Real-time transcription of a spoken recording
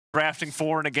drafting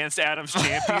for and against Adam's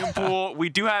champion pool. We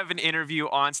do have an interview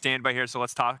on standby here, so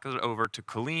let's talk it over to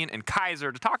Colleen and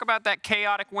Kaiser to talk about that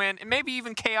chaotic win and maybe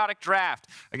even chaotic draft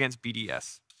against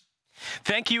BDS.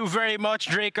 Thank you very much,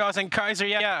 Dracos and Kaiser.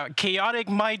 Yeah, chaotic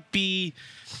might be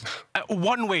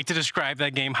one way to describe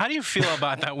that game. How do you feel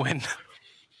about that win?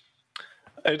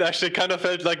 It actually kind of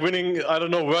felt like winning, I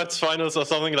don't know, Worlds Finals or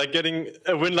something, like getting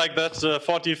a win like that,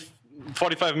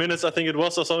 45 minutes, I think it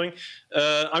was, or something.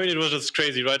 I mean, it was just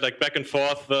crazy, right? Like back and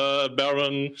forth,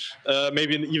 Baron,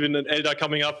 maybe even an Elder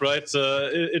coming up, right?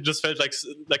 It just felt like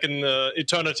an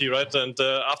eternity, right? And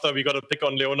after we got a pick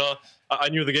on Leona, I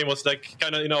knew the game was like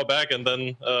kind of in our bag, and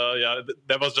then yeah,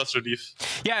 that was just relief.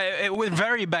 Yeah, it went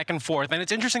very back and forth, and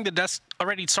it's interesting that Des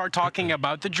already start talking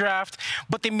about the draft,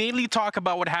 but they mainly talk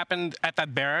about what happened at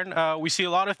that Baron. We see a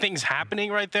lot of things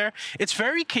happening right there. It's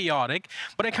very chaotic,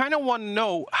 but I kind of want to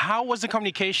know, how was the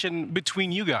communication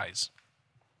between you guys?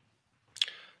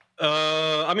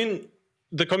 I mean,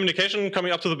 the communication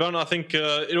coming up to the Baron, I think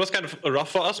it was kind of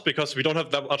rough for us because we don't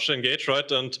have that much to engage,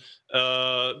 right? And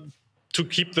to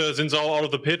keep the Xin Zhao out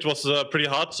of the pit was pretty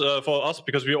hard for us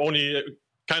because we only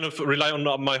kind of rely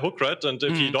on my hook, right? And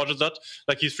if he dodges that,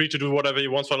 like, he's free to do whatever he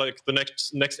wants for like the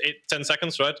next 8-10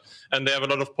 seconds, right? And they have a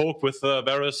lot of poke with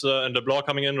Varus and the Blur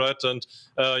coming in, right? And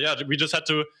yeah, we just had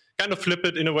to kind of flip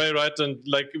it in a way, right? And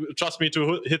like, trust me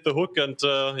to hit the hook, and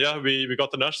yeah, we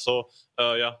got the Nash. So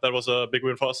yeah, that was a big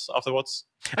win for us afterwards.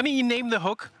 I mean, you named the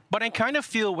hook, but I kind of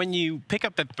feel when you pick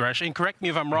up that Thresh, and correct me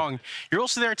if I'm wrong, you're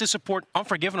also there to support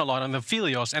Unforgiven a lot on the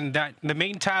Philios, and that the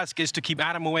main task is to keep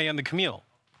Adam away on the Camille.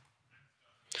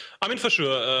 I mean, for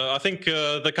sure. I think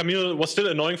the Camille was still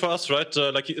annoying for us, right?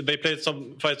 Like, they played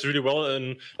some fights really well,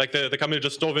 and like the Camille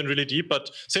just dove in really deep. But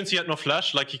since he had no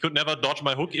flash, like, he could never dodge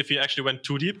my hook if he actually went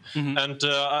too deep. And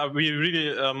we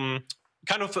really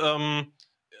kind of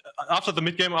after the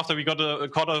mid game, after we got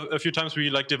caught a few times, we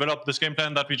like developed this game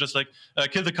plan that we just like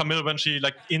kill the Camille when she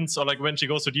like ints or like when she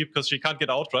goes too deep because she can't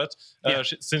get out, right? Yeah.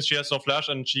 Since she has no flash,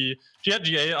 and she had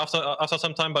GA after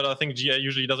some time, but I think GA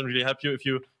usually doesn't really help you if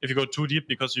you go too deep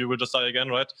because you will just die again,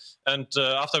 right? And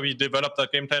after we developed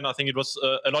that game plan, I think it was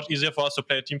a lot easier for us to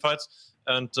play team fights.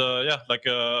 And yeah, like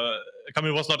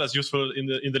Camille was not as useful in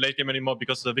the late game anymore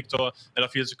because Victor and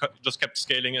Afield just kept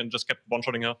scaling and just kept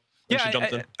one-shotting her.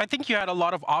 Yeah, I think you had a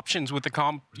lot of options with the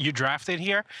comp you drafted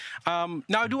here. Now,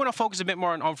 I do want to focus a bit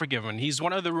more on Unforgiven. He's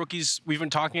one of the rookies we've been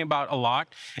talking about a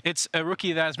lot. It's a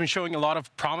rookie that has been showing a lot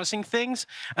of promising things.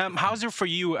 How's it for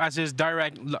you as his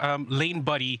direct lane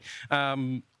buddy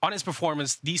on his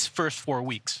performance these first 4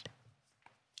 weeks?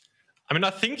 I mean, I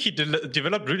think he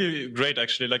developed really great,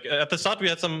 actually. Like, at the start, we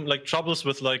had some like troubles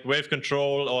with like wave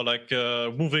control or like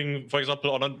moving, for example,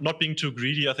 or not being too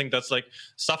greedy. I think that's like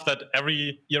stuff that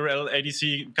every ERL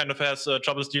ADC kind of has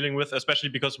troubles dealing with, especially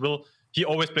because he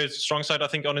always plays strong side, I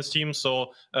think, on his team.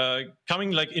 So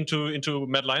coming like into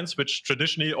Mad Lions, which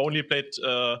traditionally only played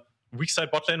weak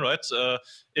side bot lane, right?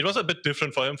 It was a bit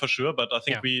different for him for sure, but I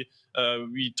think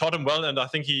we taught him well, and I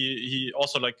think he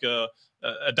also like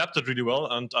adapted really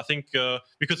well, and I think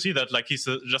we could see that like he's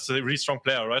just a really strong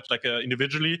player, right? Like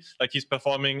individually, like he's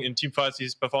performing in team fights,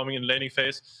 he's performing in laning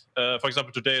phase. For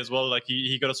example, today as well, like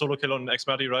he got a solo kill on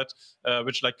Xmati, right?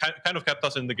 Which like kind of kept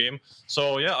us in the game.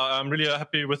 So yeah, I'm really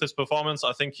happy with his performance.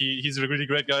 I think he's a really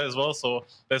great guy as well. So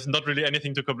there's not really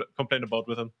anything to complain about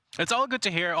with him. It's all good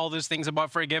to hear all these things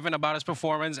about Forgiven, about his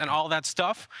performance and all that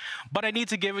stuff. But I need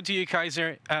to give it to you,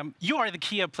 Kaiser. You are the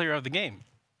Kia player of the game.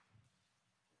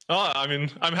 Oh, I mean,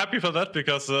 I'm happy for that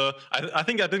because I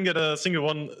think I didn't get a single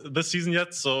one this season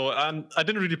yet, so I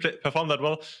didn't really perform that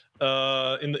well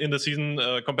in the season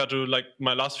compared to like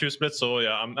my last few splits. So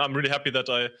yeah, I'm really happy that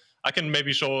I can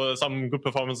maybe show some good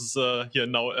performances here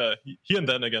and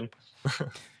then again.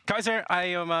 Kaiser, I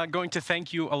am going to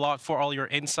thank you a lot for all your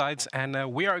insights,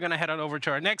 and we are going to head on over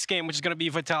to our next game, which is going to be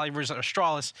Vitaly versus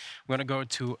Astralis. We're going to go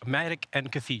to Matic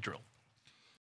and Cathedral.